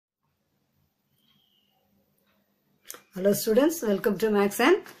Hello students, welcome to Maths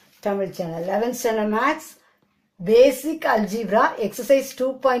and Tamil channel. 11th standard Maths Basic Algebra exercise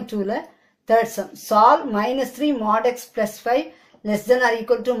 2.2 la third sum. Solve minus 3 mod x plus 5 less than or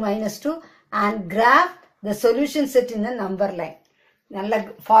equal to minus 2 and graph the solution set in a number line. நல்லா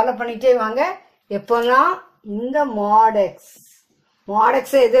follow பண்ணிட்டே வாங்க. எப்போலாம் இந்த mod x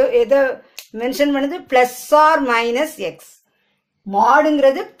எதை mention பண்ணுது plus or minus x.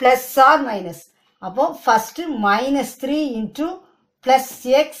 modங்கிறது plus or minus. அப்போ first minus 3 into plus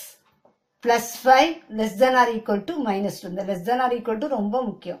x plus 5 less than or equal to minus 2. இந்த less than or equal to ரொம்ப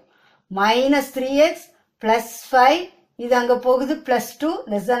முக்கியம். minus 3x plus 5 இது அங்க போகுது plus 2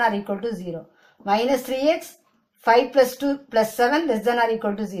 less than or equal to 0. minus 3x 5 plus 2 plus 7 less than or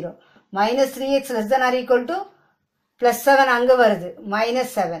equal to 0. minus 3x less than or equal to plus 7 அங்க வருது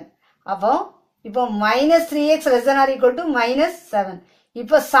minus 7. அப்போ இப்போ minus 3x less than or equal to minus 7.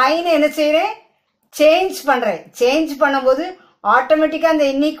 இப்போ sign என்ன செய்றேன்? Change பண்றேன். Change பண்ணும்போது ஆட்டோமேட்டிக்கா அந்த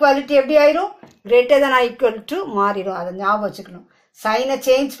இன்இக்வாலிட்டி எப்படி ஆயிரும்? greater than or equal to மாறிடும். அதை ஞாபகம் வச்சுக்கணும். சைனை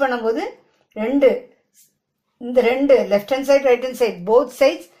சேஞ்ச் பண்ணும்போது இந்த ரெண்டு left hand side right hand side both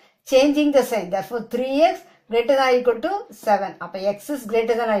sides changing the sign. Therefore 3x greater than or equal to 7. அப்ப x is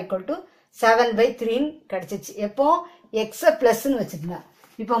greater than or equal to 7/3 கிடைச்சிச்சு. எப்போ x plus ன்னு வச்சுக்கலாம்.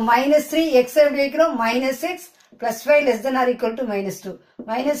 இப்போ minus 3 x எப்படி வைக்கிறோம்? minus x plus 5 less than or equal to minus 2.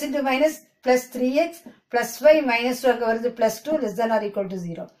 minus into minus plus 3x plus 5 minus 2 அங்க வருது plus 2 less than or equal to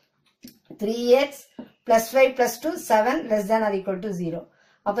 0. 3x plus 5 plus 2 7 less than or equal to 0.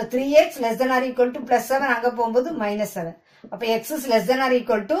 அப்ப 3x less than or equal to plus 7 அங்க போகும்போது minus 7. அப்ப x is less than or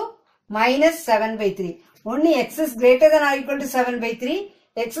equal to minus 7/3. Only x is greater than or equal to 7/3.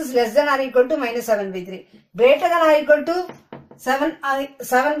 x is less than or equal to minus 7/3. Greater than or equal to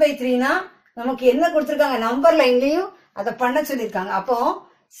 7/3 னா நமக்கு என்ன கொடுத்திருக்காங்க? Number லைன்லயும் அத பண்ண சொல்லிருக்காங்க. அப்போ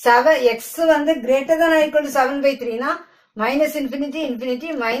x வந்து greater than or equal to 7/3 னா minus infinity infinity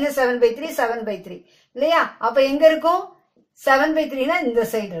minus 7/3 7/3 இல்லையா? அப்ப எங்க இருக்கும்? 7/3 னா இந்த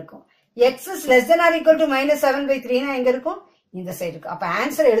சைடு இருக்கும். x is less than or equal to minus 7/3 னா எங்க இருக்கும்? இந்த சைடு இருக்கும். அப்ப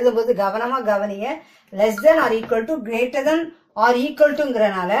ஆன்சர் எழுதும்போது கவனமா கவனிங்க. less than or equal to greater than or equal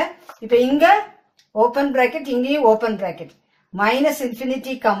toங்கறனால இப்ப இங்க ஓபன் பிராக்கெட் இங்கேயும் open bracket minus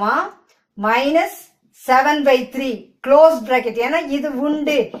infinity comma minus 7/3 close bracket. ஏன்னா இது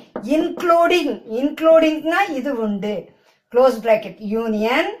உண்டு. includingனா இது உண்டு. close bracket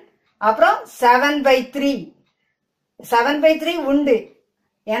union அப்புறம் 7/3 7/3 உண்டு.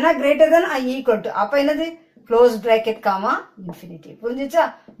 ஏன்னா greater than or equal to. அப்ப என்னது? close bracket comma infinity. புரிஞ்சுச்சா?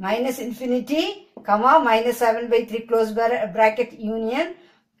 minus infinity comma minus 7/3 close bracket union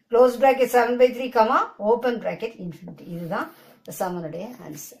close bracket 7/3 comma open bracket infinity. இதுதான் சமனுடைய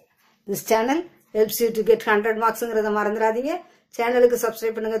answer. This channel helps you to get 100 marks ங்கறத மறந்துடாதீங்க. சேனலுக்கு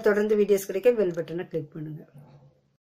subscribe பண்ணுங்க. தொடர்ந்து videos கிடைக்க bell பட்டனை கிளிக் பண்ணுங்க.